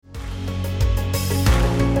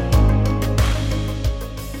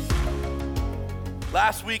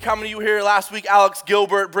last week? How many of you were here last week? Alex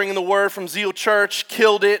Gilbert bringing the word from Zeal Church,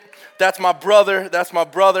 killed it. That's my brother.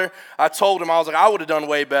 I told him, I was like, I would have done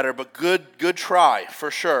way better, but good try,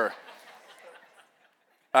 for sure.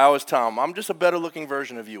 I always tell him, I'm just a better looking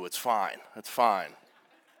version of you. It's fine.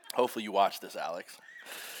 Hopefully you watch this, Alex.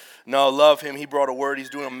 No, love him. He brought a word.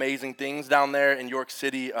 He's doing amazing things down there in York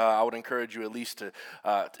City. I would encourage you at least to,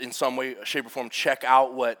 in some way, shape, or form, check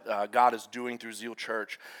out what God is doing through Zeal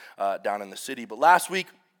Church down in the city. But last week,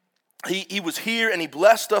 he was here and he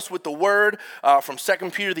blessed us with the word from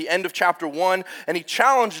 2 Peter, the end of chapter 1, and he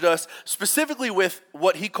challenged us specifically with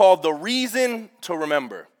what he called the reason to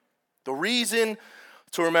remember. The reason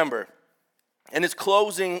to remember. And his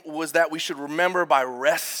closing was that we should remember by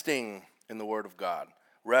resting in the word of God.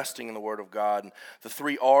 Resting in the word of God. And the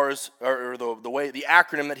 3 R's, or the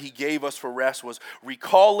acronym that he gave us for rest was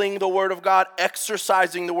recalling the word of God,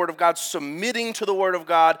 exercising the word of God, submitting to the word of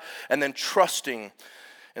God, and then trusting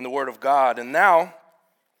in the word of God. And now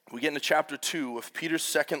we get into chapter 2 of Peter's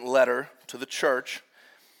second letter to the church.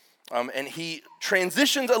 And he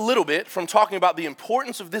transitions a little bit from talking about the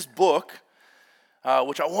importance of this book,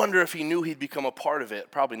 which I wonder if he knew he'd become a part of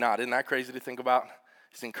it. Probably not. Isn't that crazy to think about?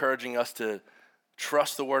 He's encouraging us to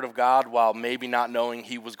trust the word of God while maybe not knowing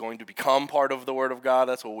he was going to become part of the word of God.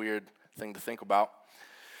 That's a weird thing to think about.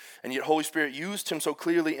 And yet Holy Spirit used him so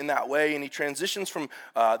clearly in that way, and he transitions from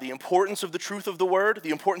the importance of the truth of the word,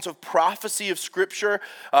 the importance of prophecy of Scripture,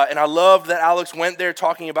 and I love that Alex went there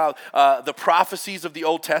talking about the prophecies of the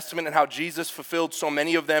Old Testament and how Jesus fulfilled so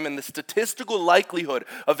many of them, and the statistical likelihood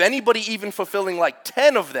of anybody even fulfilling like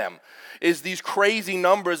 10 of them is these crazy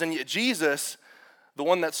numbers, and yet Jesus, the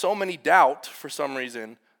one that so many doubt for some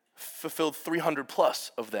reason, fulfilled 300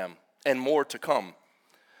 plus of them and more to come.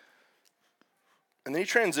 And then he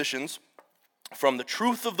transitions from the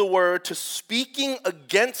truth of the word to speaking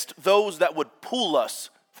against those that would pull us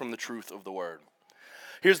from the truth of the word.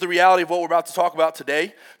 Here's the reality of what we're about to talk about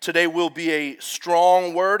today. Today will be a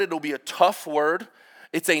strong word. It'll be a tough word.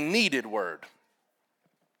 It's a needed word.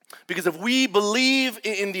 Because if we believe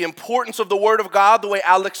in the importance of the word of God the way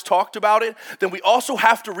Alex talked about it, then we also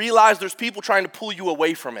have to realize there's people trying to pull you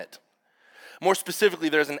away from it. More specifically,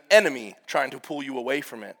 there's an enemy trying to pull you away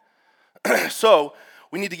from it. So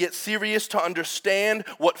we need to get serious to understand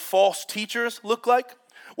what false teachers look like,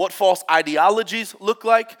 what false ideologies look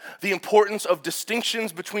like, the importance of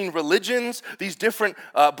distinctions between religions, these different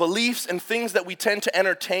beliefs and things that we tend to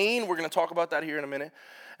entertain. We're going to talk about that here in a minute.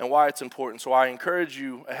 And why it's important. So I encourage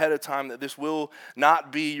you ahead of time that this will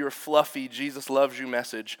not be your fluffy Jesus loves you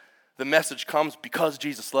message. The message comes because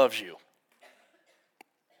Jesus loves you.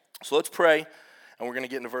 So let's pray, and we're going to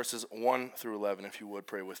get into verses 1 through 11. If you would,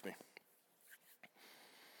 pray with me.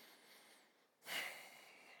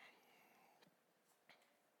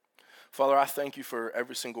 Father, I thank you for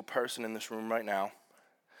every single person in this room right now,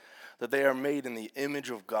 that they are made in the image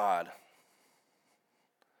of God.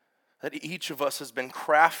 That each of us has been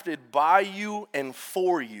crafted by you and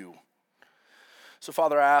for you. So,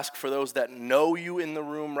 Father, I ask for those that know you in the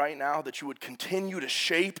room right now, that you would continue to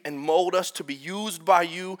shape and mold us to be used by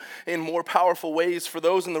you in more powerful ways. For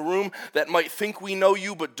those in the room that might think we know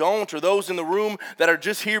you but don't, or those in the room that are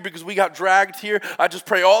just here because we got dragged here, I just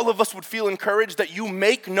pray all of us would feel encouraged that you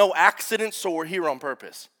make no accident, so we're here on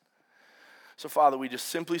purpose. So, Father, we just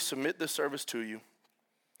simply submit this service to you.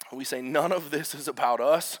 We say none of this is about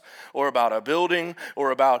us or about a building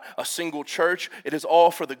or about a single church. It is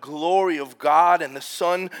all for the glory of God and the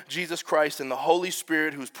Son, Jesus Christ, and the Holy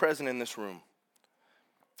Spirit who's present in this room.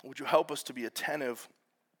 Would you help us to be attentive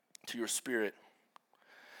to your Spirit?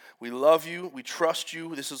 We love you. We trust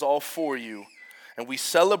you. This is all for you. And we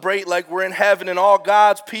celebrate like we're in heaven, and all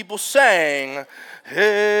God's people sang,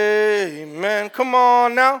 amen. Come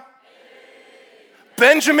on now.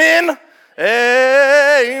 Benjamin.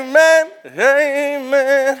 Amen,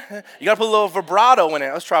 amen. You got to put a little vibrato in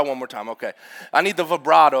it. Let's try one more time, okay. I need the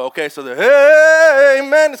vibrato, okay. So the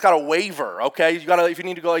amen, it's got a waver, okay. You got to, if you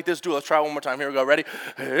need to go like this, do it. Let's try one more time. Here we go, ready?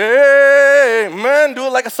 Amen, do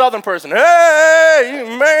it like a southern person.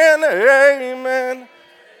 Amen, amen.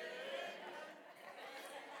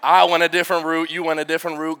 I went a different route, you went a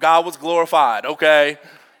different route. God was glorified, okay.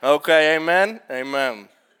 Okay, amen, amen.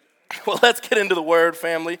 Well, let's get into the word,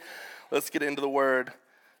 family. Let's get into the word.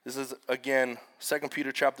 This is, again, 2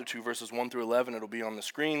 Peter chapter 2, verses 1 through 11. It'll be on the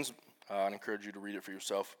screens. I'd encourage you to read it for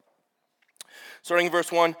yourself. Starting in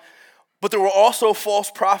verse 1, but there were also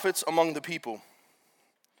false prophets among the people,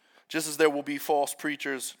 just as there will be false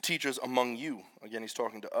teachers among you. Again, he's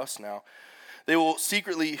talking to us now. They will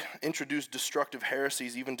secretly introduce destructive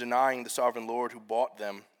heresies, even denying the sovereign Lord who bought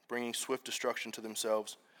them, bringing swift destruction to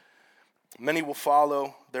themselves. Many will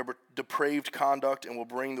follow their depraved conduct and will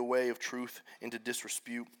bring the way of truth into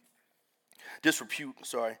disrepute.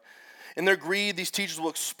 In their greed, these teachers will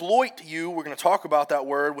exploit you, we're going to talk about that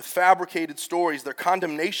word, with fabricated stories. Their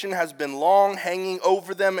condemnation has been long hanging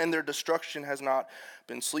over them, and their destruction has not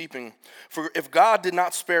been sleeping. For if God did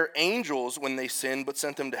not spare angels when they sinned, but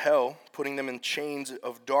sent them to hell, putting them in chains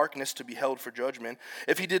of darkness to be held for judgment,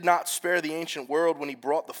 if he did not spare the ancient world when he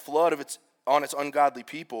brought the flood on its ungodly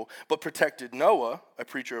people, but protected Noah, a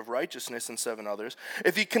preacher of righteousness, and 7 others,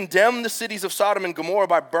 if he condemned the cities of Sodom and Gomorrah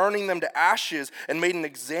by burning them to ashes and made an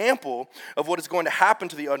example of what is going to happen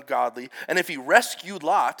to the ungodly, and if he rescued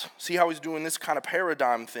Lot, see how he's doing this kind of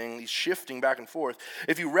paradigm thing, he's shifting back and forth,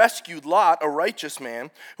 if he rescued Lot, a righteous man,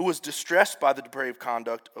 who was distressed by the depraved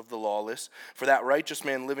conduct of the lawless, for that righteous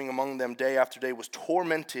man living among them day after day was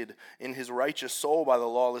tormented in his righteous soul by the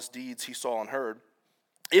lawless deeds he saw and heard,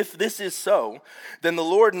 if this is so, then the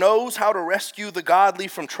Lord knows how to rescue the godly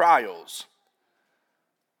from trials.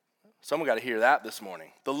 Someone got to hear that this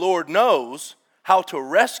morning. The Lord knows how to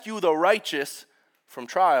rescue the righteous from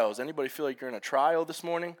trials. Anybody feel like you're in a trial this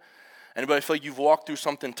morning? Anybody feel like you've walked through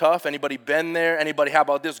something tough? Anybody been there? Anybody, how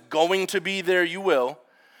about this? Going to be there, you will.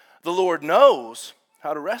 The Lord knows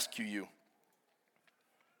how to rescue you.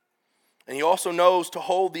 And he also knows to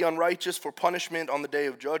hold the unrighteous for punishment on the day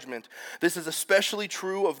of judgment. This is especially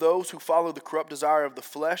true of those who follow the corrupt desire of the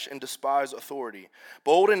flesh and despise authority.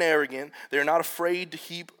 Bold and arrogant, they are not afraid to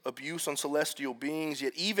heap abuse on celestial beings,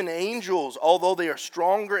 yet even angels, although they are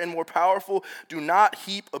stronger and more powerful, do not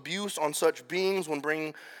heap abuse on such beings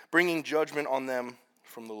when bringing judgment on them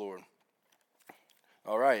from the Lord.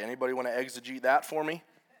 All right, anybody want to exegete that for me?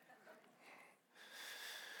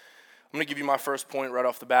 I'm going to give you my first point right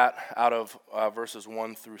off the bat out of verses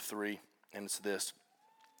 1 through 3, and it's this.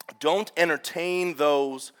 Don't entertain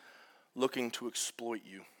those looking to exploit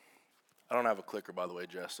you. I don't have a clicker, by the way,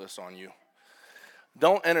 Jess. That's on you.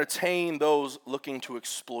 Don't entertain those looking to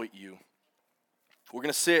exploit you. We're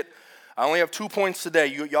going to sit. I only have 2 points today.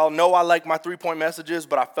 Y'all know I like my 3-point messages,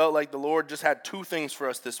 but I felt like the Lord just had 2 things for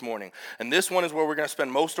us this morning. And this one is where we're going to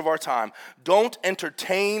spend most of our time. Don't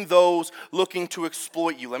entertain those looking to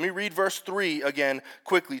exploit you. Let me read verse 3 again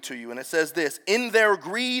quickly to you. And it says this, in their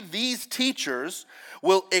greed, these teachers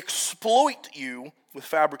will exploit you with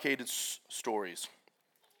fabricated stories.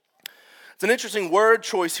 It's an interesting word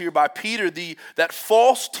choice here by Peter, that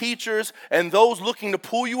false teachers and those looking to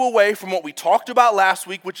pull you away from what we talked about last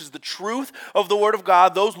week, which is the truth of the Word of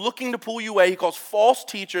God, those looking to pull you away, he calls false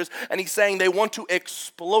teachers, and he's saying they want to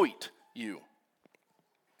exploit you.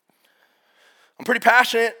 I'm pretty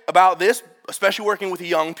passionate about this, especially working with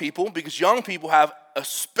young people, because young people have,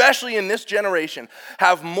 especially in this generation,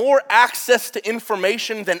 have more access to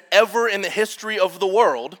information than ever in the history of the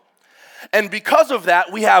world. And because of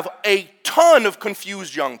that, we have a ton of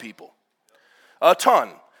confused young people. A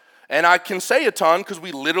ton. And I can say a ton because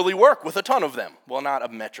we literally work with a ton of them. Well, not a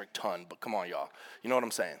metric ton, but come on, y'all. You know what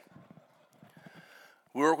I'm saying?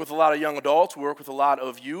 We work with a lot of young adults. We work with a lot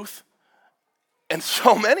of youth. And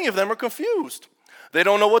so many of them are confused. They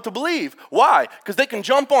don't know what to believe. Why? Because they can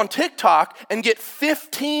jump on TikTok and get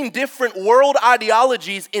 15 different world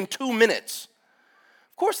ideologies in 2 minutes.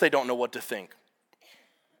 Of course they don't know what to think.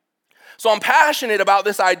 So I'm passionate about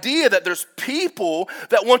this idea that there's people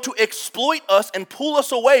that want to exploit us and pull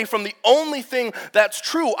us away from the only thing that's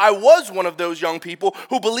true. I was one of those young people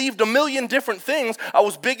who believed a million different things. I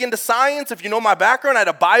was big into science. If you know my background, I had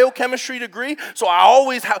a biochemistry degree. So I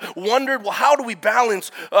always wondered, well, how do we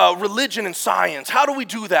balance religion and science? How do we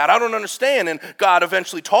do that? I don't understand. And God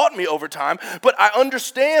eventually taught me over time. But I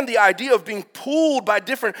understand the idea of being pulled by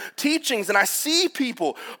different teachings. And I see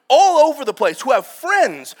people all over the place who have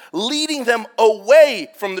friends leading them away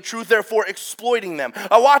from the truth, therefore exploiting them.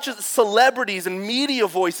 I watch as celebrities and media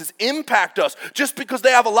voices impact us just because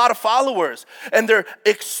they have a lot of followers and they're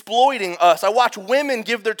exploiting us. I watch women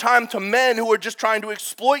give their time to men who are just trying to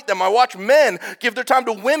exploit them. I watch men give their time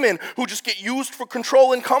to women who just get used for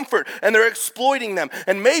control and comfort and they're exploiting them.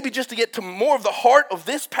 And maybe just to get to more of the heart of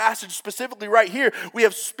this passage specifically right here, we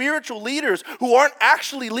have spiritual leaders who aren't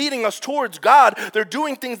actually leading us towards God. They're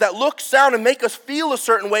doing things that look, sound, and make us feel a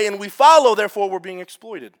certain way, and we follow, therefore we're being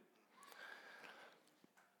exploited.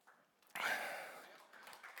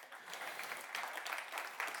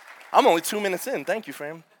 I'm only 2 minutes in. Thank you,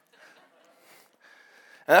 fam. And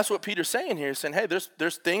that's what Peter's saying here. He's saying, hey,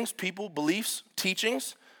 there's things, people, beliefs,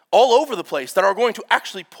 teachings all over the place that are going to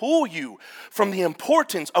actually pull you from the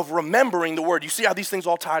importance of remembering the word. You see how these things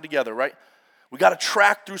all tie together, right? We got to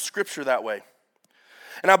track through Scripture that way.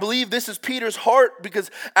 And I believe this is Peter's heart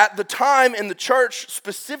because at the time in the church,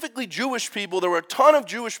 specifically Jewish people, there were a ton of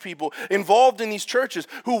Jewish people involved in these churches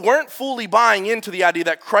who weren't fully buying into the idea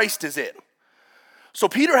that Christ is it. So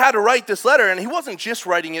Peter had to write this letter, and he wasn't just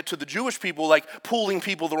writing it to the Jewish people, like pulling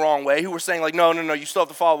people the wrong way, who were saying like, no, you still have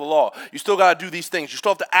to follow the law. You still got to do these things. You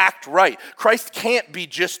still have to act right. Christ can't be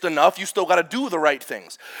just enough. You still got to do the right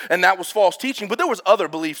things. And that was false teaching, but there was other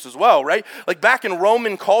beliefs as well, right? Like back in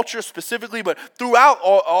Roman culture specifically, but throughout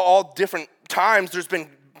all different times, there's been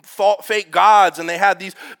fake gods, and they had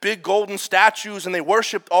these big golden statues, and they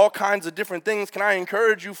worshiped all kinds of different things. Can I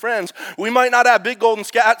encourage you, friends? We might not have big golden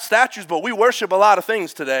statues, but we worship a lot of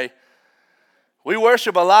things today. We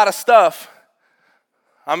worship a lot of stuff.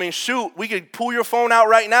 I mean, shoot, we could pull your phone out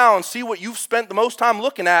right now and see what you've spent the most time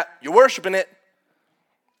looking at. You're worshiping it.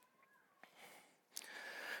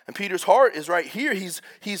 And Peter's heart is right here.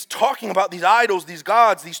 He's talking about these idols, these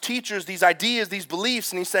gods, these teachers, these ideas, these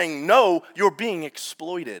beliefs, and he's saying, no, you're being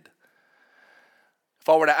exploited. If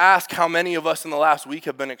I were to ask how many of us in the last week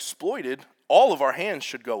have been exploited, all of our hands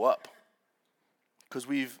should go up. Because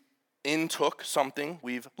we've intook something,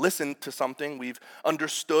 we've listened to something, we've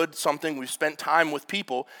understood something, we've spent time with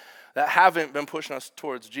people that haven't been pushing us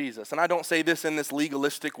towards Jesus. And I don't say this in this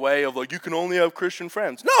legalistic way of like, you can only have Christian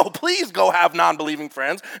friends. No, please go have non-believing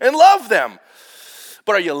friends and love them.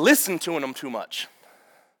 But are you listening to them too much?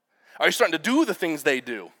 Are you starting to do the things they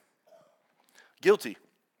do? Guilty.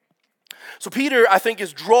 So Peter, I think,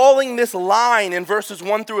 is drawing this line in verses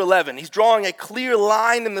 1 through 11. He's drawing a clear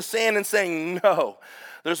line in the sand and saying, no,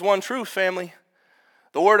 there's one truth, family.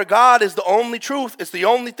 The Word of God is the only truth. It's the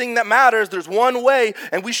only thing that matters. There's one way,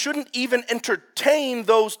 and we shouldn't even entertain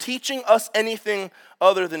those teaching us anything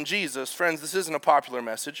other than Jesus. Friends, this isn't a popular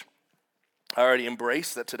message. I already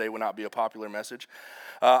embraced that today would not be a popular message.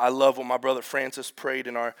 I love what my brother Francis prayed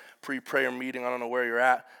in our pre-prayer meeting. I don't know where you're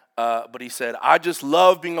at, but he said, I just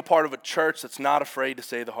love being a part of a church that's not afraid to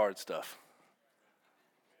say the hard stuff.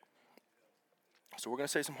 So we're going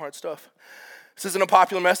to say some hard stuff. This isn't a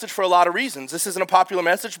popular message for a lot of reasons. This isn't a popular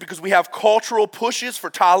message because we have cultural pushes for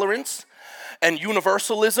tolerance and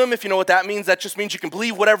universalism. If you know what that means, that just means you can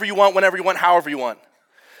believe whatever you want, whenever you want, however you want.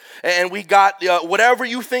 And we got whatever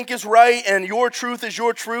you think is right, and your truth is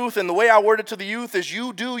your truth, and the way I word it to the youth is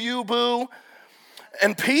you do you, boo.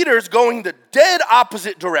 And Peter's going the dead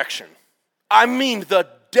opposite direction. I mean the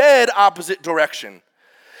dead opposite direction.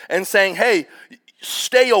 And saying, hey,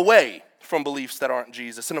 stay away from beliefs that aren't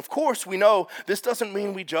Jesus. And of course, we know this doesn't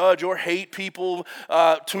mean we judge or hate people.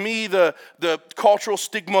 To me, the cultural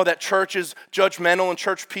stigma that church is judgmental and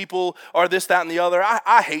church people are this, that, and the other,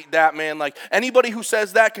 I hate that, man. Like, anybody who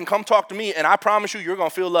says that can come talk to me, and I promise you, you're going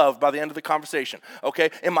to feel loved by the end of the conversation, okay?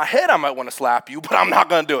 In my head, I might want to slap you, but I'm not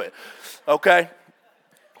going to do it, okay?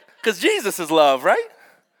 Because Jesus is love, right?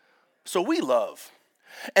 So we love.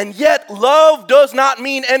 And yet, love does not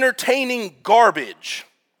mean entertaining garbage.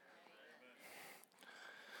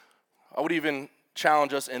 I would even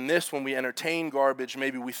challenge us in this: when we entertain garbage,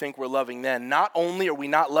 maybe we think we're loving them. Not only are we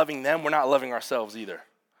not loving them, we're not loving ourselves either.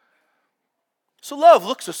 So love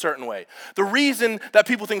looks a certain way. The reason that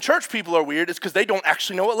people think church people are weird is because they don't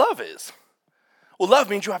actually know what love is. Well, love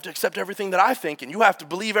means you have to accept everything that I think, and you have to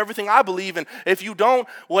believe everything I believe, and if you don't,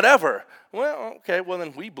 whatever. Well, okay, well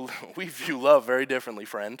then we view love very differently,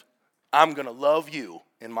 friend. I'm going to love you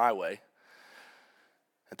in my way.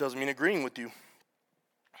 That doesn't mean agreeing with you.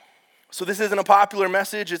 So this isn't a popular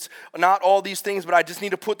message. It's not all these things, but I just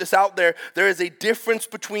need to put this out there. There is a difference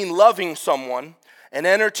between loving someone and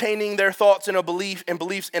entertaining their thoughts and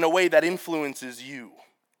beliefs in a way that influences you.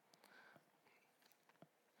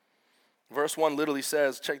 Verse 1 literally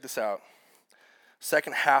says, check this out.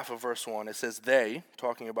 Second half of verse 1, it says they,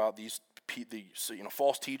 talking about these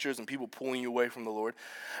false teachers and people pulling you away from the Lord,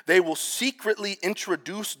 they will secretly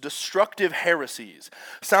introduce destructive heresies.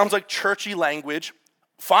 Sounds like churchy language.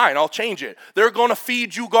 Fine, I'll change it. They're going to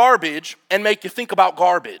feed you garbage and make you think about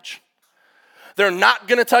garbage. They're not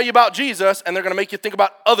going to tell you about Jesus, and they're going to make you think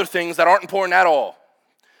about other things that aren't important at all,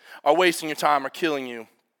 are wasting your time, are killing you,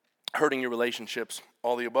 hurting your relationships,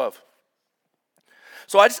 all the above.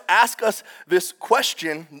 So I just ask us this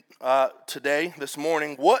question today, this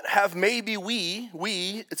morning. What have maybe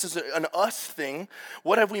it's just an us thing,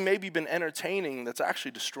 what have we maybe been entertaining that's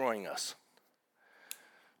actually destroying us?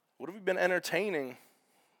 What have we been entertaining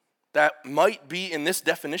that might be, in this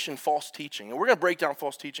definition, false teaching? And we're going to break down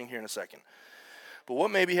false teaching here in a second. But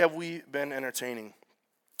what maybe have we been entertaining?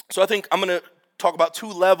 So I think I'm going to talk about two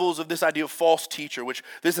levels of this idea of false teacher, which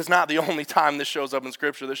this is not the only time this shows up in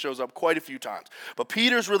Scripture. This shows up quite a few times. But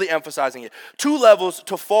Peter's really emphasizing it. Two levels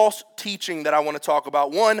to false teaching that I want to talk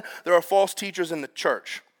about. One, there are false teachers in the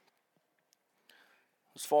church.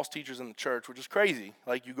 There's false teachers in the church, which is crazy.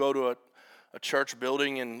 Like you go to a church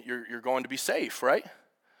building and you're going to be safe, right?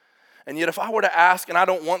 And yet if I were to ask, and I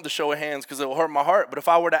don't want the show of hands because it will hurt my heart, but if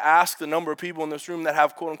I were to ask the number of people in this room that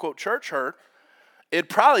have quote-unquote church hurt, it'd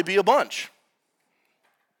probably be a bunch.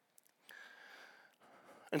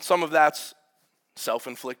 And some of that's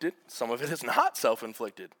self-inflicted. Some of it is not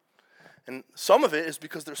self-inflicted. And some of it is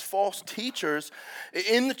because there's false teachers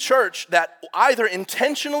in the church that either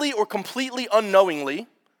intentionally or completely unknowingly,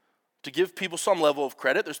 to give people some level of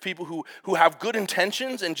credit, there's people who have good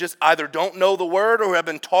intentions and just either don't know the word or have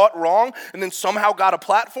been taught wrong and then somehow got a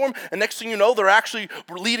platform, and next thing you know, they're actually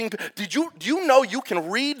leading. Do you know you can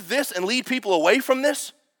read this and lead people away from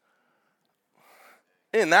this?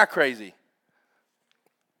 Isn't that crazy?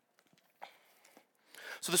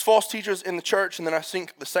 So there's false teachers in the church, and then I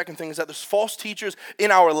think the second thing is that there's false teachers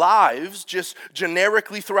in our lives, just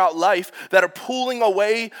generically throughout life, that are pulling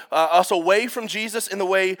us away from Jesus in the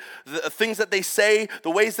way, the things that they say,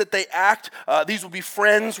 the ways that they act. These will be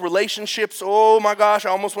friends, relationships. Oh my gosh,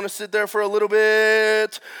 I almost want to sit there for a little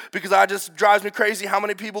bit because it just drives me crazy how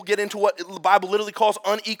many people get into what the Bible literally calls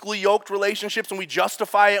unequally yoked relationships, and we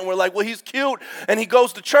justify it, and we're like, well, he's cute, and he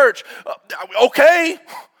goes to church. Okay,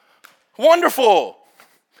 wonderful.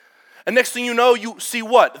 And next thing you know, you see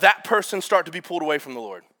what? That person start to be pulled away from the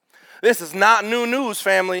Lord. This is not new news,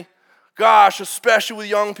 family. Gosh, especially with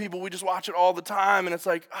young people, we just watch it all the time, and it's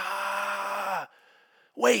like,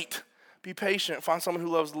 wait, be patient, find someone who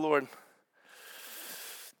loves the Lord.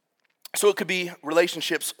 So it could be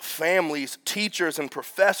relationships, families, teachers, and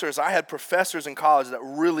professors. I had professors in college that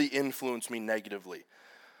really influenced me negatively.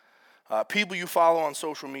 People you follow on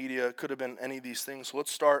social media, could have been any of these things. So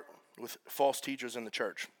let's start with false teachers in the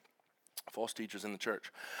church. False teachers in the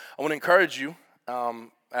church. I want to encourage you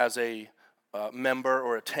as a member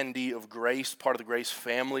or attendee of Grace, part of the Grace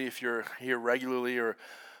family, if you're here regularly or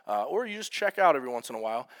you just check out every once in a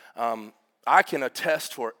while. I can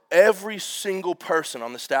attest for every single person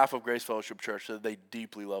on the staff of Grace Fellowship Church that they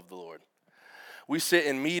deeply love the Lord. We sit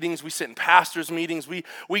in meetings, we sit in pastors' meetings,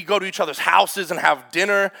 we go to each other's houses and have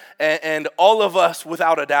dinner, and all of us,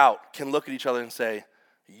 without a doubt, can look at each other and say,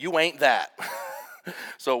 you ain't that.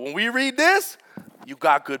 So when we read this, you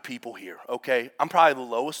got good people here, okay? I'm probably the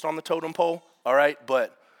lowest on the totem pole, all right?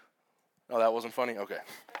 But, oh, that wasn't funny? Okay,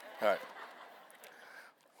 all right.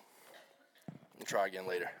 We'll try again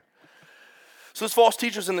later. So this false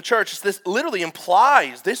teachers in the church, this literally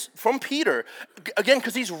implies this from Peter, again,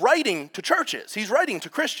 because he's writing to churches. He's writing to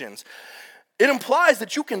Christians. It implies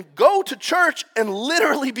that you can go to church and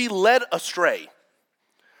literally be led astray.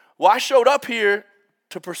 Well, I showed up here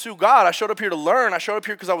to pursue God. I showed up here to learn. I showed up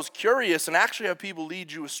here because I was curious and actually have people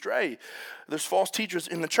lead you astray. There's false teachers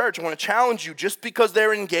in the church. I want to challenge you. Just because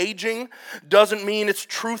they're engaging doesn't mean it's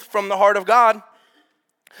truth from the heart of God.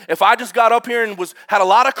 If I just got up here and had a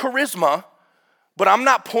lot of charisma, but I'm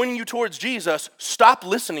not pointing you towards Jesus, stop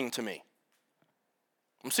listening to me.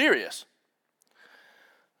 I'm serious.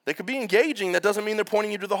 They could be engaging. That doesn't mean they're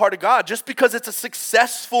pointing you to the heart of God. Just because it's a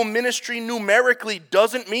successful ministry numerically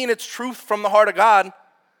doesn't mean it's truth from the heart of God.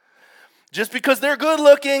 Just because they're good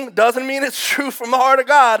looking doesn't mean it's truth from the heart of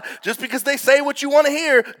God. Just because they say what you want to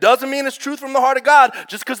hear doesn't mean it's truth from the heart of God.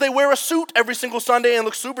 Just because they wear a suit every single Sunday and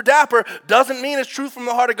look super dapper doesn't mean it's truth from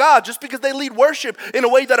the heart of God. Just because they lead worship in a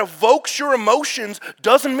way that evokes your emotions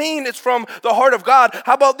doesn't mean it's from the heart of God.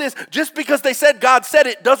 How about this? Just because they said God said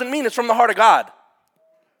it doesn't mean it's from the heart of God.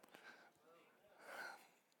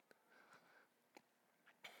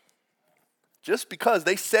 Just because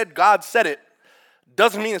they said God said it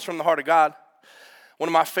doesn't mean it's from the heart of God. One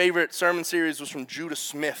of my favorite sermon series was from Judah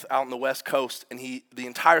Smith out on the West Coast, and the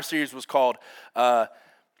entire series was called I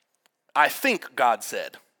Think God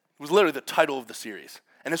Said. It was literally the title of the series.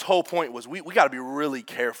 And his whole point was we got to be really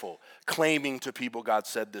careful claiming to people God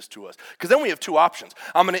said this to us. Because then we have two options.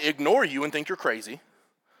 I'm going to ignore you and think you're crazy,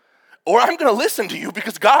 or I'm going to listen to you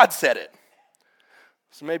because God said it.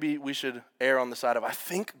 So maybe we should err on the side of I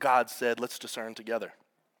think God said, let's discern together.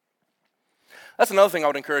 That's another thing I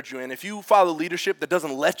would encourage you in. If you follow leadership that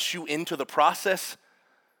doesn't let you into the process,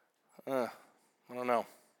 I don't know.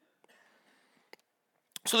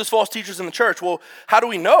 So there's false teachers in the church. Well, how do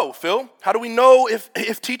we know, Phil? How do we know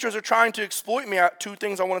if teachers are trying to exploit me? Two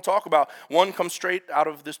things I want to talk about. One comes straight out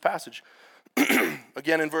of this passage.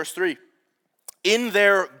 Again in verse 3. In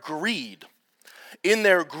their greed,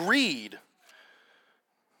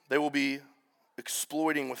 they will be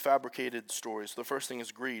exploiting with fabricated stories. The first thing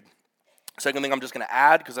is greed. Second thing I'm just going to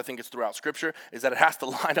add, because I think it's throughout Scripture, is that it has to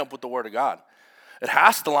line up with the Word of God. It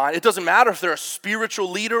has to line. It doesn't matter if they're a spiritual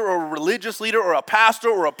leader or a religious leader or a pastor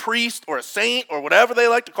or a priest or a saint or whatever they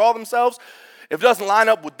like to call themselves. If it doesn't line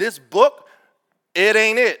up with this book, it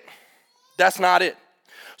ain't it. That's not it.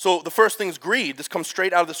 So the first thing is greed. This comes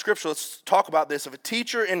straight out of the Scripture. Let's talk about this. If a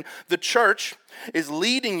teacher in the church is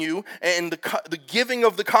leading you and the giving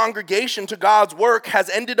of the congregation to God's work has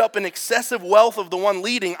ended up in excessive wealth of the one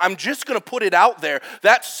leading, I'm just going to put it out there.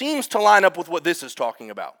 That seems to line up with what this is talking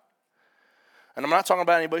about. And I'm not talking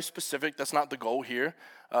about anybody specific. That's not the goal here.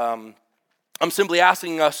 I'm simply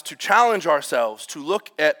asking us to challenge ourselves to look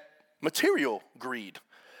at material greed,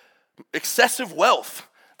 excessive wealth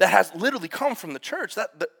that has literally come from the church.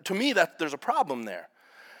 To me, there's a problem there.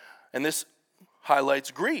 And this highlights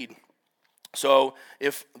greed. So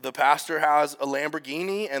if the pastor has a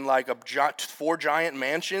Lamborghini and like 4 giant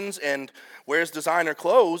mansions and wears designer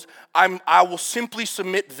clothes, I will simply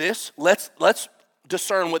submit this. Let's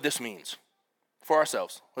discern what this means for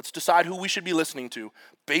ourselves. Let's decide who we should be listening to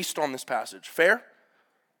based on this passage. Fair?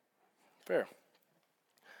 Fair.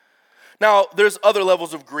 Now, there's other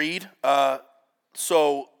levels of greed.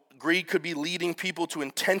 So greed could be leading people to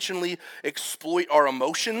intentionally exploit our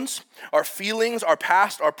emotions, our feelings, our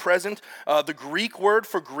past, our present. The Greek word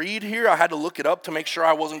for greed here, I had to look it up to make sure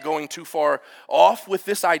I wasn't going too far off with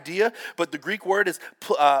this idea, but the Greek word is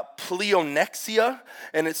pleonexia,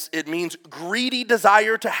 and it means greedy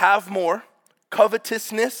desire to have more,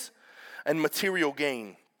 covetousness, and material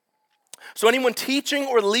gain. So anyone teaching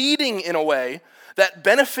or leading in a way that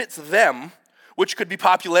benefits them, which could be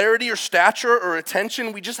popularity or stature or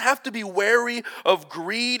attention, we just have to be wary of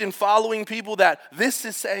greed and following people that this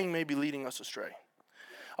is saying may be leading us astray.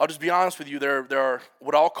 I'll just be honest with you, there are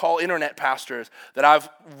what I'll call internet pastors that I've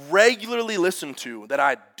regularly listened to that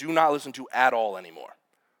I do not listen to at all anymore.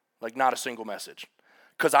 Like not a single message.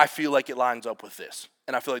 Because I feel like it lines up with this.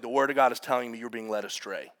 And I feel like the Word of God is telling me you're being led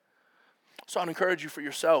astray. So I'd encourage you for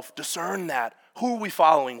yourself, discern that. Who are we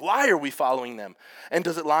following? Why are we following them? And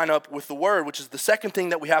does it line up with the Word, which is the second thing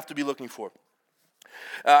that we have to be looking for.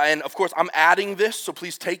 And of course, I'm adding this, so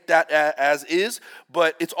please take that as is,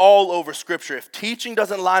 but it's all over Scripture. If teaching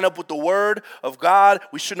doesn't line up with the Word of God,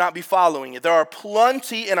 we should not be following it. There are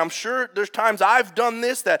plenty, and I'm sure there's times I've done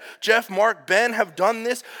this, that Jeff, Mark, Ben have done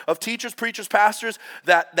this, of teachers, preachers, pastors,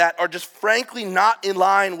 that are just frankly not in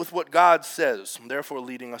line with what God says, therefore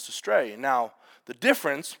leading us astray. Now, the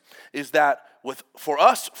difference is that for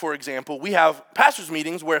us, for example, we have pastors'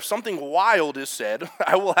 meetings where if something wild is said,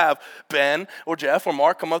 I will have Ben or Jeff or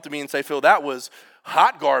Mark come up to me and say, Phil, that was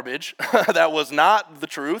hot garbage. That was not the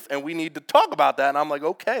truth, and we need to talk about that. And I'm like,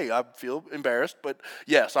 okay, I feel embarrassed, but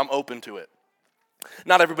yes, I'm open to it.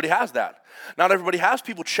 Not everybody has that. Not everybody has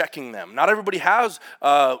people checking them. Not everybody has,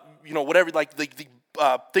 whatever, like the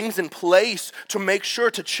things in place to make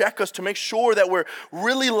sure, to check us, to make sure that we're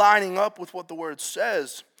really lining up with what the Word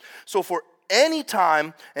says. So for any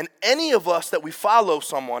time and any of us that we follow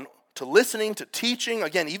someone, to listening, to teaching,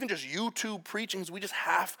 again, even just YouTube preachings, we just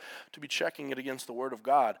have to be checking it against the Word of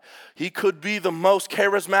God. He could be the most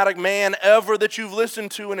charismatic man ever that you've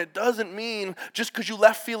listened to, and it doesn't mean, just because you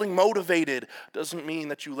left feeling motivated, doesn't mean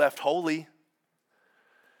that you left holy.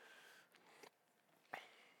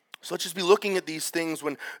 So let's just be looking at these things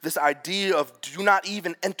when this idea of do not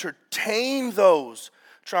even entertain those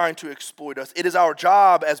trying to exploit us. It is our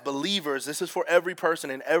job as believers. This is for every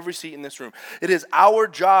person in every seat in this room. It is our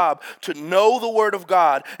job to know the Word of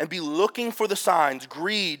God and be looking for the signs,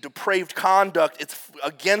 greed, depraved conduct. It's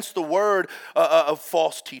against the word of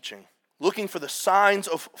false teaching. Looking for the signs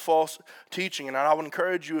of false teaching. And I would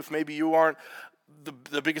encourage you, if maybe you aren't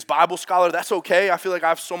the biggest Bible scholar, that's okay. I feel like I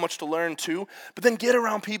have so much to learn too. But then get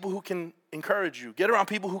around people who can encourage you. Get around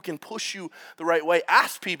people who can push you the right way.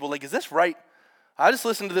 Ask people, like, is this right? I just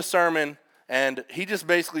listened to this sermon, and he just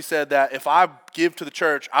basically said that if I give to the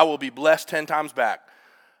church, I will be blessed 10 times back.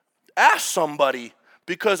 Ask somebody,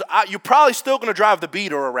 because you're probably still going to drive the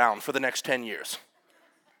beater around for the next 10 years.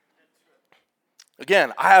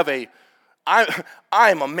 Again, I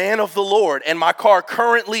am a man of the Lord, and my car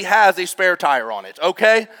currently has a spare tire on it,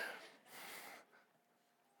 okay?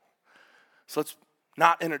 So let's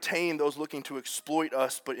not entertain those looking to exploit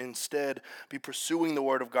us, but instead be pursuing the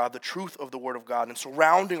Word of God, the truth of the Word of God, and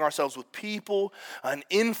surrounding ourselves with people and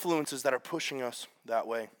influences that are pushing us that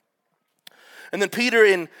way. And then Peter,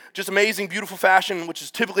 in just amazing, beautiful fashion, which is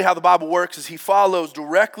typically how the Bible works, is he follows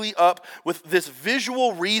directly up with this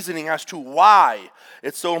visual reasoning as to why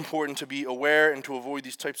it's so important to be aware and to avoid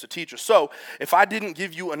these types of teachers. So if I didn't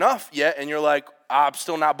give you enough yet, and you're like, I'm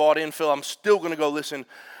still not bought in, Phil. I'm still going to go listen.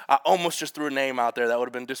 I almost just threw a name out there. That would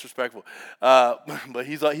have been disrespectful. But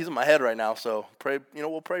he's in my head right now, so pray.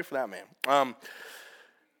 We'll pray for that man.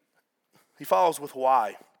 He follows with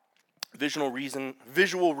why. Visual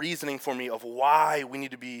reasoning for me of why we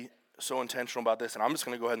need to be so intentional about this. And I'm just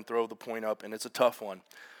going to go ahead and throw the point up, and it's a tough one.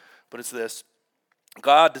 But it's this.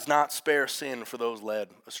 God does not spare sin for those led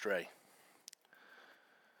astray.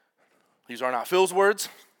 These are not Phil's words.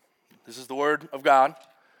 This is the word of God.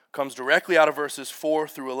 Comes directly out of verses 4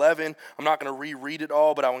 through 11. I'm not going to reread it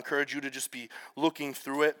all, but I'll encourage you to just be looking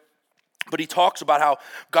through it. But he talks about how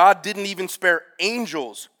God didn't even spare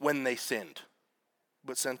angels when they sinned,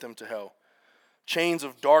 but sent them to hell. Chains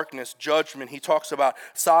of darkness, judgment. He talks about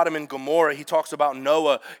Sodom and Gomorrah. He talks about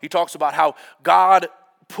Noah. He talks about how God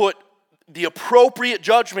put the appropriate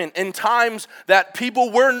judgment in times that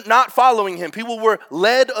people were not following him. People were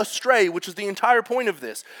led astray, which is the entire point of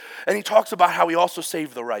this. And he talks about how he also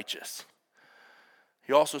saved the righteous.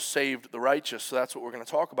 He also saved the righteous. So that's what we're going to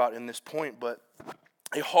talk about in this point. But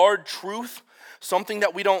a hard truth, something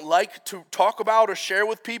that we don't like to talk about or share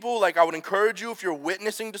with people. Like I would encourage you, if you're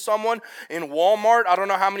witnessing to someone in Walmart, I don't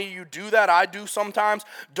know how many of you do that. I do sometimes.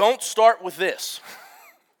 Don't start with this.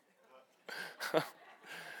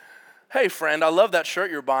 Hey, friend, I love that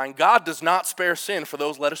shirt you're buying. God does not spare sin for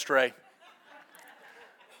those led astray.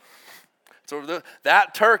 So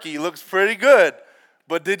that turkey looks pretty good.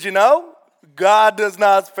 But did you know? God does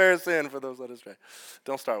not spare sin for those led astray.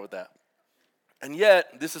 Don't start with that. And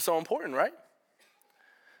yet, this is so important, right?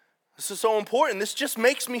 This is so important. This just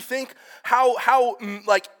makes me think how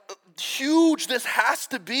huge this has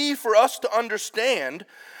to be for us to understand.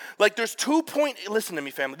 Like listen to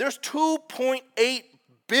me, family. There's 2.8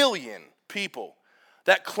 billion people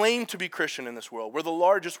that claim to be Christian in this world. We're the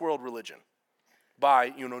largest world religion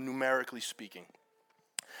by, numerically speaking.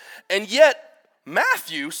 And yet,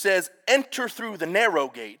 Matthew says, enter through the narrow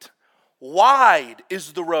gate. Wide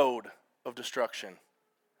is the road of destruction.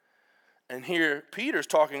 And here, Peter's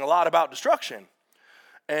talking a lot about destruction.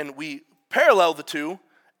 And we parallel the two,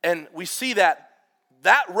 and we see that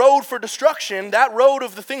road for destruction, that road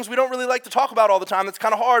of the things we don't really like to talk about all the time, that's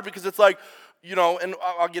kind of hard because it's like, and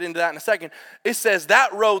I'll get into that in a second. It says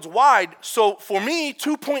that road's wide. So for me,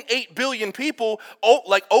 2.8 billion people,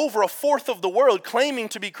 like over a fourth of the world claiming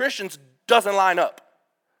to be Christians, doesn't line up.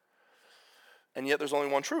 And yet there's only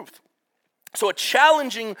one truth. So a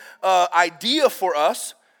challenging idea for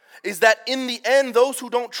us is that in the end, those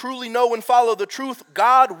who don't truly know and follow the truth,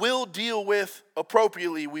 God will deal with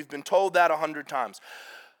appropriately. We've been told that 100 times.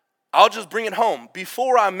 I'll just bring it home.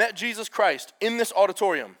 Before I met Jesus Christ in this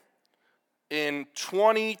auditorium, in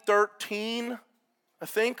 2013, I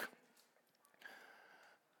think,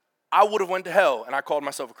 I would have went to hell and I called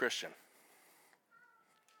myself a Christian.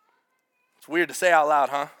 It's weird to say out loud,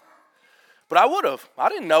 huh? But I would have. I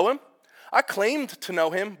didn't know him. I claimed to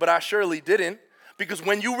know him, but I surely didn't. Because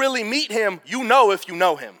when you really meet him, you know if you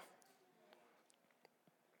know him.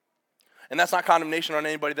 And that's not condemnation on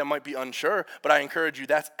anybody that might be unsure, but I encourage you,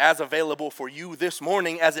 that's as available for you this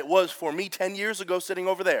morning as it was for me 10 years ago sitting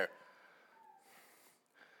over there.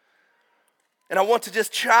 And I want to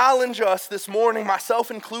just challenge us this morning, myself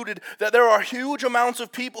included, that there are huge amounts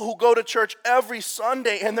of people who go to church every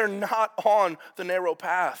Sunday and they're not on the narrow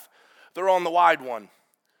path. They're on the wide one.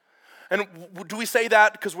 And do we say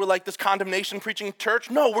that because we're like this condemnation preaching church?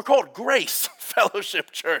 No, we're called Grace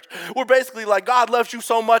Fellowship Church. We're basically like, God loves you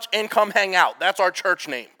so much and come hang out. That's our church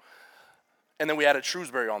name. And then we added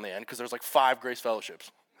Shrewsbury on the end because there's like 5 Grace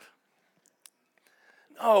Fellowships.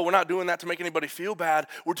 No, we're not doing that to make anybody feel bad.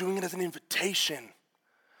 We're doing it as an invitation.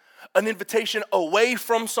 An invitation away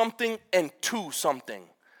from something and to something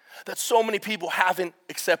that so many people haven't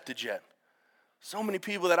accepted yet. So many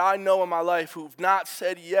people that I know in my life who've not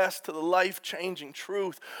said yes to the life-changing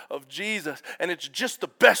truth of Jesus, and it's just the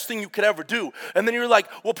best thing you could ever do. And then you're like,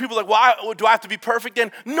 well, people are like, well, do I have to be perfect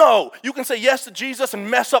then? No, you can say yes to Jesus and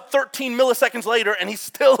mess up 13 milliseconds later, and he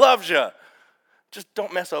still loves you. Just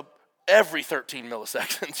don't mess up every 13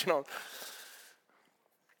 milliseconds,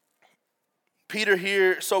 Peter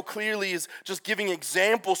here so clearly is just giving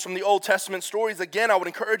examples from the Old Testament stories. Again, I would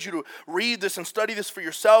encourage you to read this and study this for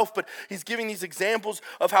yourself, but he's giving these examples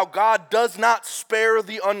of how God does not spare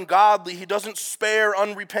the ungodly. He doesn't spare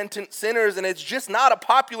unrepentant sinners, and it's just not a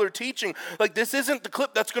popular teaching. Like, this isn't the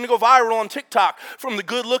clip that's going to go viral on TikTok from the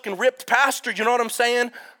good-looking, ripped pastor, you know what I'm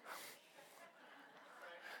saying?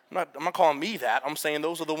 I'm not calling me that. I'm saying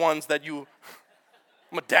those are the ones that I'm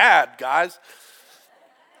a dad, guys.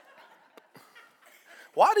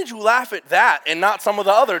 Why did you laugh at that and not some of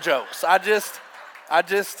the other jokes? I'm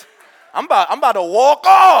about to walk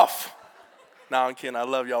off. No, I'm kidding. I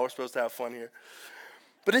love y'all. We're supposed to have fun here.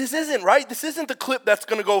 But this isn't, right? This isn't the clip that's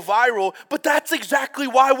going to go viral, but that's exactly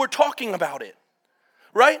why we're talking about it,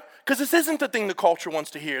 right? Because this isn't the thing the culture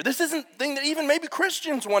wants to hear. This isn't the thing that even maybe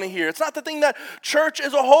Christians want to hear. It's not the thing that church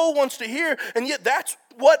as a whole wants to hear, and yet that's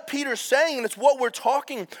what Peter's saying, and it's what we're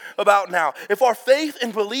talking about now. If our faith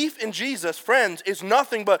and belief in Jesus, friends, is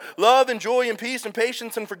nothing but love and joy and peace and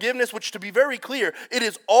patience and forgiveness, which to be very clear, it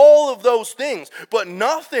is all of those things, but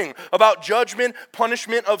nothing about judgment,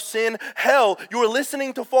 punishment of sin, hell, you are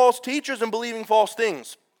listening to false teachers and believing false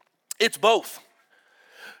things. It's both.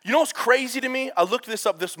 You know what's crazy to me? I looked this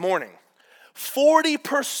up this morning.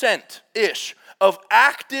 40%-ish of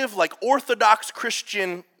active, like Orthodox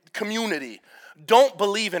Christian community don't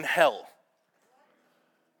believe in hell.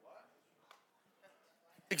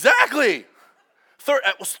 Exactly.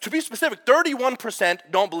 To be specific, 31%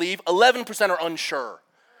 don't believe, 11% are unsure.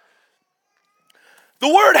 The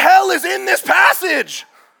word hell is in this passage.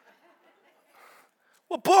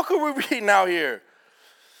 What book are we reading out here?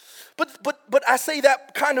 But I say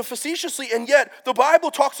that kind of facetiously, and yet the Bible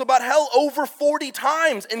talks about hell over 40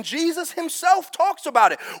 times, and Jesus himself talks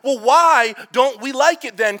about it. Well, why don't we like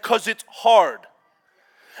it then? Because it's hard.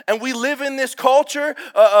 And we live in this culture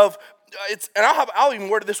and I'll even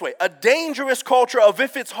word it this way, a dangerous culture of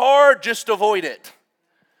if it's hard, just avoid it.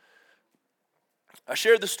 I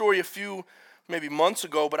shared this story a few maybe months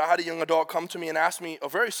ago, but I had a young adult come to me and ask me a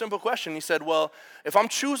very simple question. He said, well, if I'm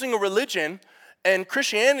choosing a religion and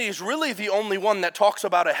Christianity is really the only one that talks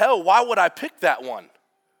about a hell, why would I pick that one?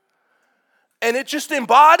 And it just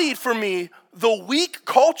embodied for me the weak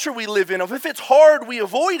culture we live in of if it's hard, we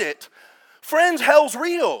avoid it. Friends, hell's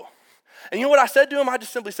real. And you know what I said to him? I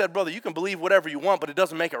just simply said, brother, you can believe whatever you want, but it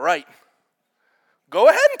doesn't make it right. Go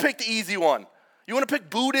ahead and pick the easy one. You want to pick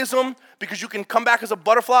Buddhism because you can come back as a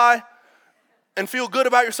butterfly and feel good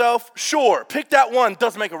about yourself? Sure, pick that one.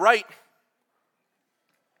 Doesn't make it right.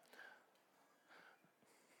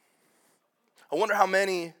 I wonder how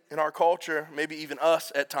many in our culture, maybe even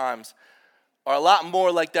us at times, are a lot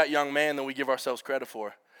more like that young man than we give ourselves credit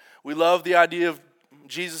for. We love the idea of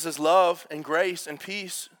Jesus' love and grace and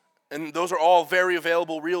peace, and those are all very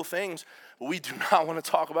available, real things, but we do not want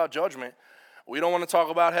to talk about judgment. We don't want to talk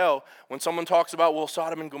about hell. When someone talks about, well,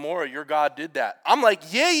 Sodom and Gomorrah, your God did that. I'm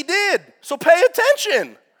like, yeah, he did, so pay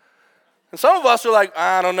attention. And some of us are like,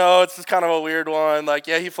 I don't know, it's just kind of a weird one. Like,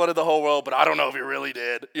 yeah, he flooded the whole world, but I don't know if he really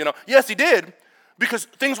did. Yes, he did, because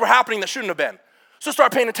things were happening that shouldn't have been. So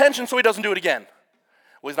start paying attention so he doesn't do it again.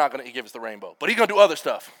 Well, he's not going to give us the rainbow, but he's going to do other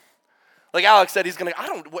stuff. Like Alex said, is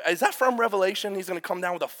that from Revelation? He's going to come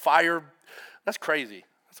down with a fire. That's crazy.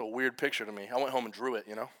 That's a weird picture to me. I went home and drew it,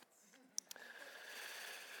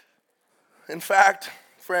 In fact,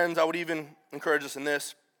 friends, I would even encourage us in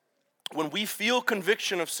this. When we feel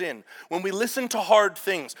conviction of sin, when we listen to hard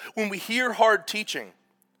things, when we hear hard teaching,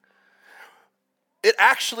 it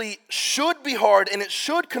actually should be hard, and it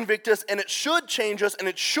should convict us, and it should change us, and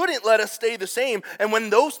it shouldn't let us stay the same. And when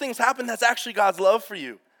those things happen, that's actually God's love for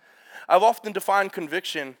you. I've often defined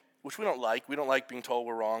conviction, which we don't like. We don't like being told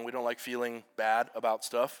we're wrong. We don't like feeling bad about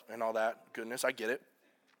stuff and all that goodness. I get it.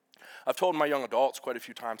 I've told my young adults quite a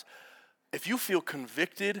few times, if you feel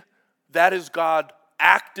convicted, that is God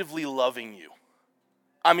actively loving you.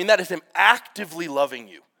 That is him actively loving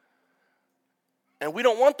you. And we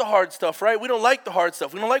don't want the hard stuff, right? We don't like the hard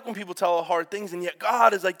stuff. We don't like when people tell us hard things, and yet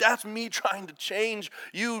God is like, that's me trying to change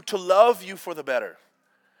you, to love you for the better.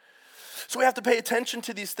 So we have to pay attention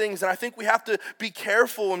to these things, and I think we have to be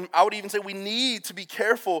careful, and I would even say we need to be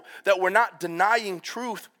careful that we're not denying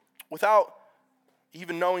truth without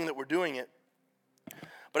even knowing that we're doing it.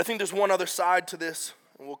 But I think there's one other side to this,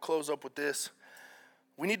 and we'll close up with this.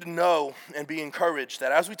 We need to know and be encouraged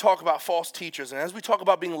that as we talk about false teachers and as we talk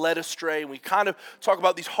about being led astray, and we kind of talk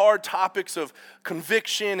about these hard topics of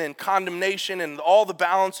conviction and condemnation and all the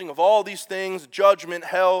balancing of all these things, judgment,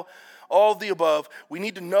 hell, all of the above, we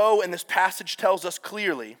need to know, and this passage tells us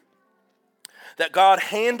clearly, that God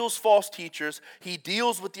handles false teachers, he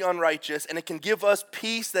deals with the unrighteous, and it can give us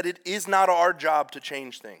peace that it is not our job to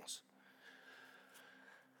change things.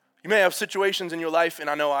 You may have situations in your life, and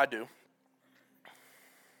I know I do,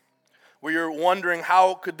 where you're wondering,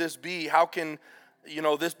 how could this be? How can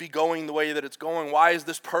this be going the way that it's going? Why is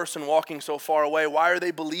this person walking so far away? Why are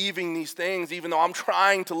they believing these things even though I'm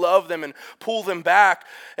trying to love them and pull them back?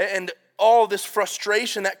 And all this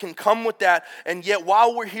frustration that can come with that. And yet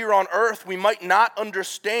while we're here on earth, we might not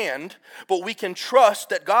understand, but we can trust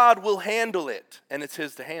that God will handle it, and it's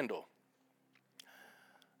his to handle.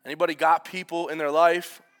 Anybody got people in their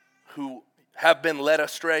life who have been led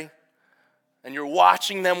astray? and you're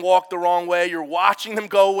watching them walk the wrong way, you're watching them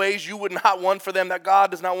go ways you would not want for them, that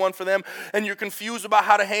God does not want for them, and you're confused about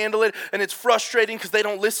how to handle it, and it's frustrating because they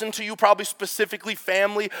don't listen to you, probably specifically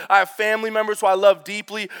family. I have family members who I love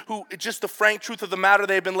deeply who, just the frank truth of the matter,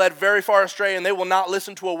 they've been led very far astray and they will not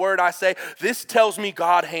listen to a word I say. This tells me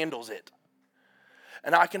God handles it.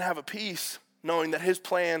 And I can have a peace knowing that his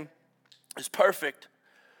plan is perfect.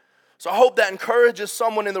 So I hope that encourages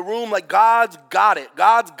someone in the room, like God's got it.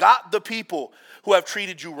 God's got the people who have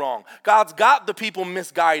treated you wrong. God's got the people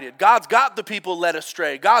misguided. God's got the people led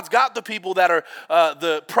astray. God's got the people that are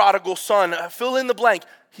the prodigal son. Fill in the blank.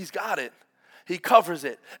 He's got it. He covers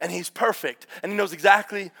it, and he's perfect, and he knows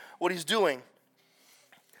exactly what he's doing.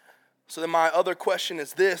 So then my other question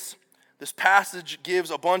is this. This passage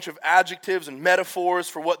gives a bunch of adjectives and metaphors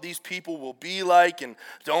for what these people will be like, and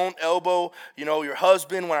don't elbow, your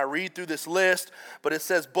husband when I read through this list, but it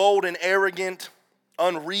says bold and arrogant,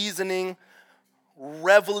 unreasoning,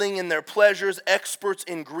 reveling in their pleasures, experts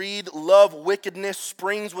in greed, love wickedness,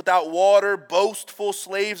 springs without water, boastful,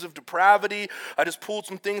 slaves of depravity. I just pulled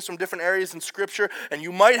some things from different areas in Scripture, and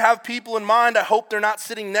you might have people in mind. I hope they're not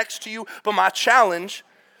sitting next to you, but my challenge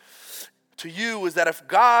to you is that if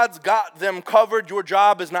God's got them covered, your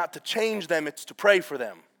job is not to change them, it's to pray for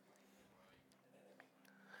them.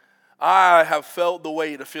 I have felt the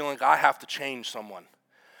weight of feeling like I have to change someone.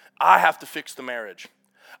 I have to fix the marriage.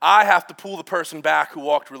 I have to pull the person back who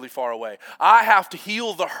walked really far away. I have to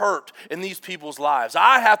heal the hurt in these people's lives.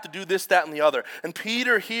 I have to do this, that, and the other. And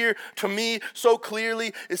Peter here, to me, so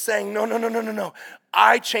clearly is saying, no.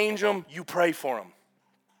 I change them, you pray for them.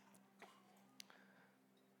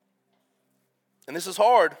 And this is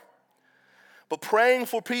hard, but praying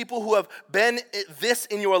for people who have been this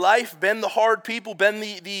in your life, been the hard people, been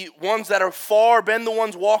the ones that are far, been the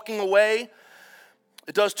ones walking away,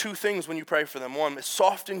 it does two things when you pray for them. One, it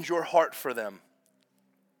softens your heart for them.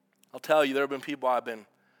 I'll tell you, there have been people I've been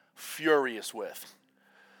furious with.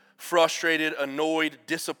 Frustrated, annoyed,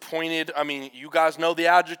 disappointed. I mean, you guys know the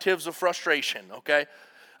adjectives of frustration, okay?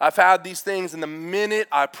 I've had these things, and the minute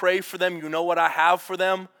I pray for them, you know what I have for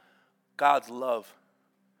them? God's love.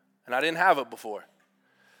 And I didn't have it before.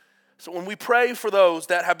 So when we pray for those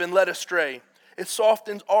that have been led astray, it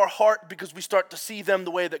softens our heart because we start to see them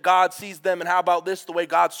the way that God sees them. And how about this? The way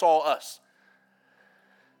God saw us.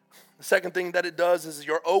 The second thing that it does is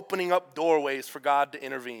you're opening up doorways for God to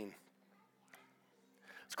intervene.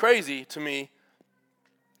 It's crazy to me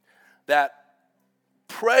that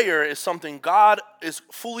prayer is something God is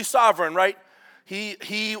fully sovereign, right?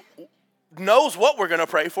 He knows what we're going to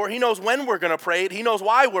pray for. He knows when we're going to pray it. He knows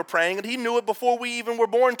why we're praying it. He knew it before we even were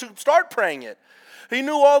born to start praying it. He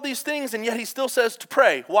knew all these things, and yet he still says to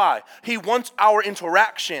pray. Why? He wants our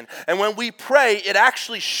interaction. And when we pray, it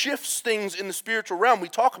actually shifts things in the spiritual realm. We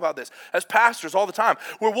talk about this as pastors all the time,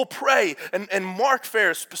 where we'll pray, and Mark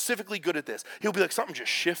Fair is specifically good at this. He'll be like, something just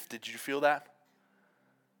shifted. Did you feel that?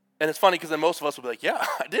 And it's funny because then most of us will be like, yeah,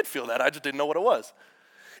 I did feel that. I just didn't know what it was.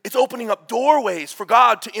 It's opening up doorways for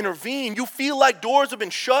God to intervene. You feel like doors have been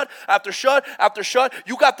shut after shut after shut.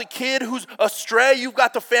 You got the kid who's astray. You've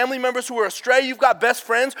got the family members who are astray. You've got best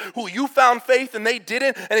friends who you found faith and they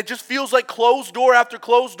didn't. And it just feels like closed door after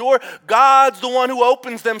closed door. God's the one who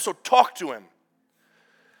opens them, so talk to him.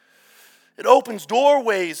 It opens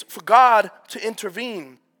doorways for God to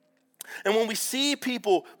intervene. And when we see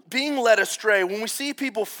people being led astray, when we see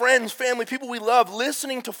people, friends, family, people we love,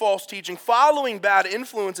 listening to false teaching, following bad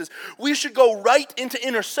influences, we should go right into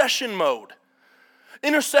intercession mode.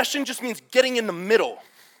 Intercession just means getting in the middle.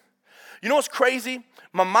 You know what's crazy?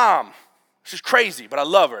 My mom, she's crazy, but I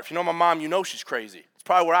love her. If you know my mom, you know she's crazy. It's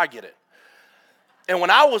probably where I get it. And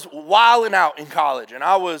when I was wilding out in college, and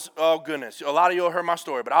I was, oh goodness, a lot of you heard my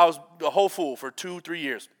story, but I was a whole fool for 2-3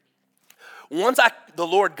 years. Once the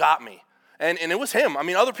Lord got me, and it was him. I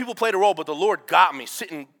mean, other people played a role, but the Lord got me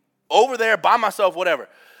sitting over there by myself, whatever.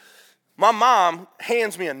 My mom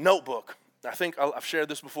hands me a notebook. I think I've shared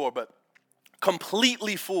this before, but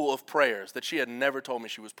completely full of prayers that she had never told me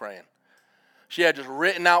she was praying. She had just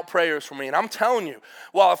written out prayers for me. And I'm telling you,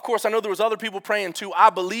 while of course I know there was other people praying too, I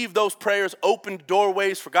believe those prayers opened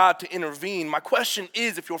doorways for God to intervene. My question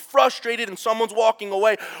is, if you're frustrated and someone's walking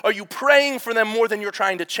away, are you praying for them more than you're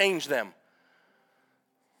trying to change them?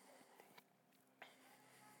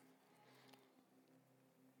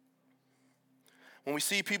 When we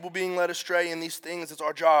see people being led astray in these things, it's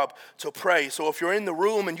our job to pray. So if you're in the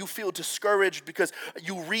room and you feel discouraged because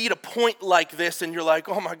you read a point like this and you're like,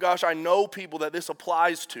 oh my gosh, I know people that this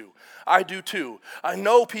applies to. I do too. I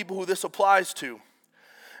know people who this applies to.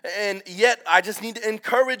 And yet, I just need to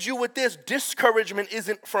encourage you with this. Discouragement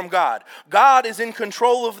isn't from God. God is in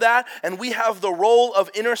control of that, and we have the role of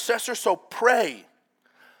intercessor, so pray,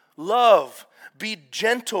 love, be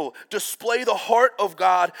gentle, display the heart of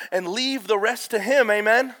God, and leave the rest to Him,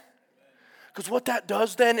 amen? Because what that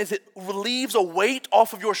does then is it relieves a weight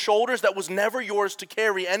off of your shoulders that was never yours to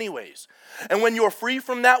carry anyways. And when you're free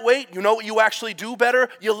from that weight, you know what you actually do better?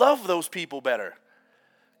 You love those people better.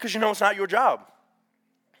 Because you know it's not your job.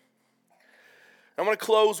 I'm going to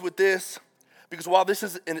close with this, because while this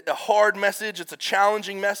is a hard message, it's a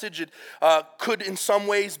challenging message, it could in some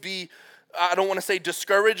ways be, I don't want to say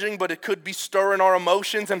discouraging, but it could be stirring our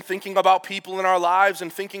emotions and thinking about people in our lives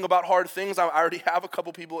and thinking about hard things. I already have a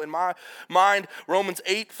couple people in my mind. Romans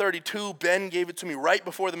 8:32, Ben gave it to me right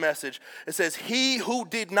before the message. It says, "He who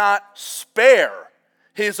did not spare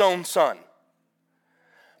his own son,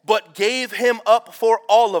 but gave him up for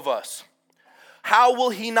all of us, how will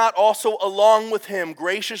he not also along with him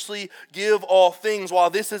graciously give all things?" While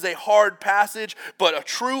this is a hard passage, but a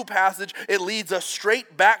true passage, it leads us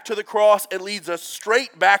straight back to the cross. It leads us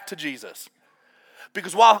straight back to Jesus.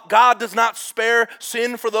 Because while God does not spare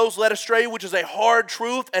sin for those led astray, which is a hard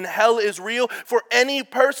truth, and hell is real, for any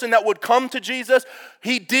person that would come to Jesus,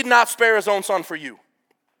 He did not spare His own son for you.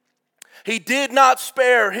 He did not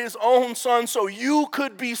spare His own son so you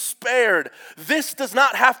could be spared. This does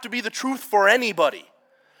not have to be the truth for anybody.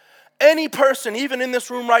 Any person, even in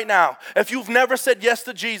this room right now, if you've never said yes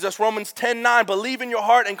to Jesus, Romans 10:9, believe in your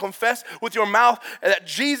heart and confess with your mouth that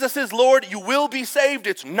Jesus is Lord, you will be saved.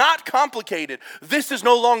 It's not complicated. This is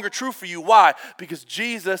no longer true for you. Why? Because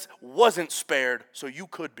Jesus wasn't spared so you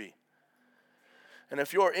could be. And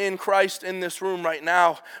if you're in Christ in this room right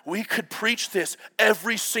now, we could preach this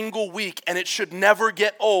every single week and it should never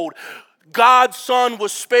get old. God's Son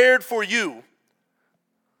was spared for you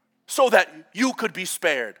so that you could be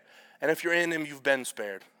spared. And if you're in Him, you've been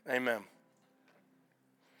spared. Amen.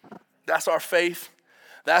 That's our faith.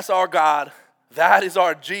 That's our God. That is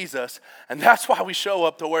our Jesus, and that's why we show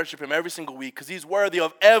up to worship Him every single week, because He's worthy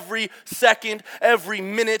of every second, every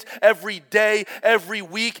minute, every day, every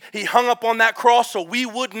week. He hung up on that cross so we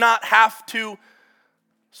would not have to.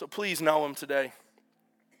 So please know Him today.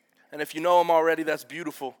 And if you know Him already, that's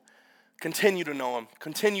beautiful. Continue to know Him.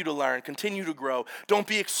 Continue to learn. Continue to grow. Don't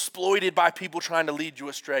be exploited by people trying to lead you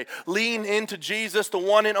astray. Lean into Jesus, the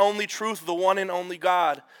one and only truth, the one and only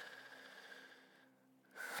God.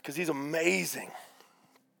 Because He's amazing.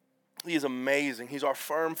 He is amazing. He's our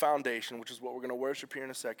firm foundation, which is what we're going to worship here in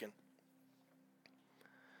a second.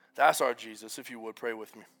 That's our Jesus. If you would, pray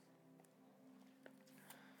with me.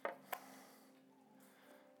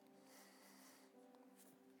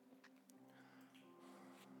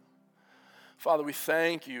 Father, we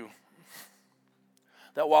thank You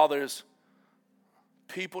that while there's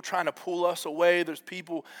people trying to pull us away, there's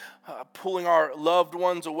people pulling our loved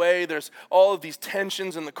ones away, there's all of these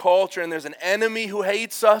tensions in the culture, and there's an enemy who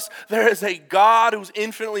hates us, there is a God who's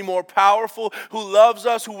infinitely more powerful, who loves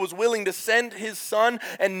us, who was willing to send His Son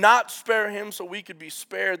and not spare Him so we could be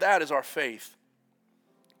spared. That is our faith.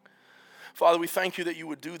 Father, we thank You that You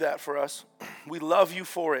would do that for us. We love You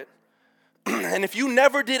for it. And if You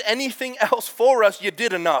never did anything else for us, You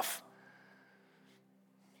did enough.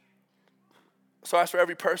 So I ask for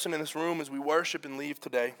every person in this room as we worship and leave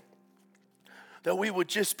today, that we would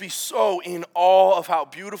just be so in awe of how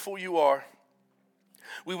beautiful You are.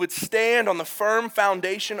 We would stand on the firm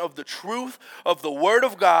foundation of the truth of the Word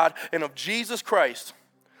of God and of Jesus Christ,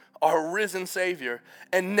 our risen Savior,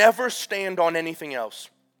 and never stand on anything else.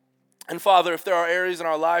 And Father, if there are areas in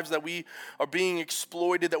our lives that we are being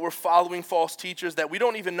exploited, that we're following false teachers, that we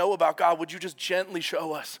don't even know about, God, would You just gently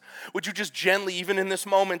show us? Would You just gently, even in this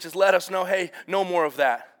moment, just let us know, hey, no more of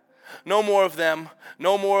that. No more of them.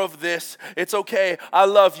 No more of this. It's okay. I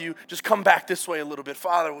love You. Just come back this way a little bit.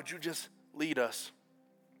 Father, would You just lead us?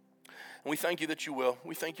 And we thank You that You will.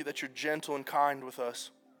 We thank You that You're gentle and kind with us,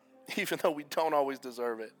 even though we don't always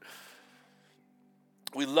deserve it.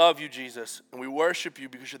 We love You, Jesus, and we worship You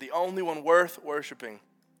because You're the only one worth worshiping.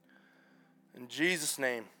 In Jesus'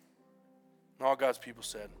 name, and all God's people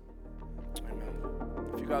said, amen.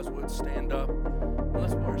 If you guys would stand up, and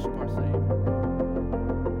let's worship our Savior.